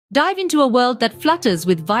Dive into a world that flutters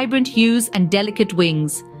with vibrant hues and delicate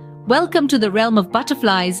wings. Welcome to the realm of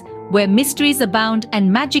butterflies, where mysteries abound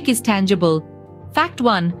and magic is tangible. Fact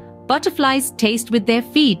 1. Butterflies taste with their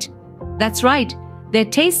feet. That's right, their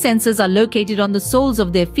taste sensors are located on the soles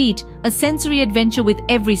of their feet, a sensory adventure with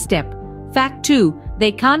every step. Fact 2.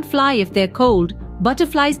 They can't fly if they're cold.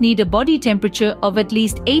 Butterflies need a body temperature of at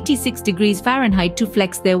least 86 degrees Fahrenheit to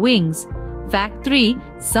flex their wings. Fact 3.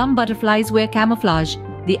 Some butterflies wear camouflage.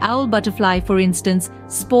 The owl butterfly, for instance,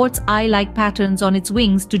 sports eye-like patterns on its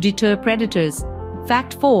wings to deter predators.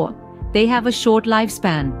 Fact 4. They have a short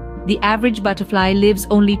lifespan. The average butterfly lives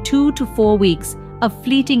only 2 to 4 weeks, a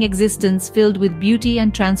fleeting existence filled with beauty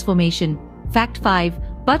and transformation. Fact 5.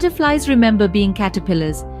 Butterflies remember being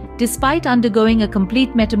caterpillars. Despite undergoing a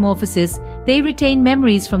complete metamorphosis, they retain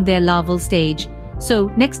memories from their larval stage.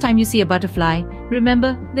 So, next time you see a butterfly,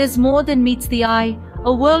 remember, there's more than meets the eye.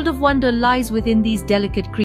 A world of wonder lies within these delicate creatures.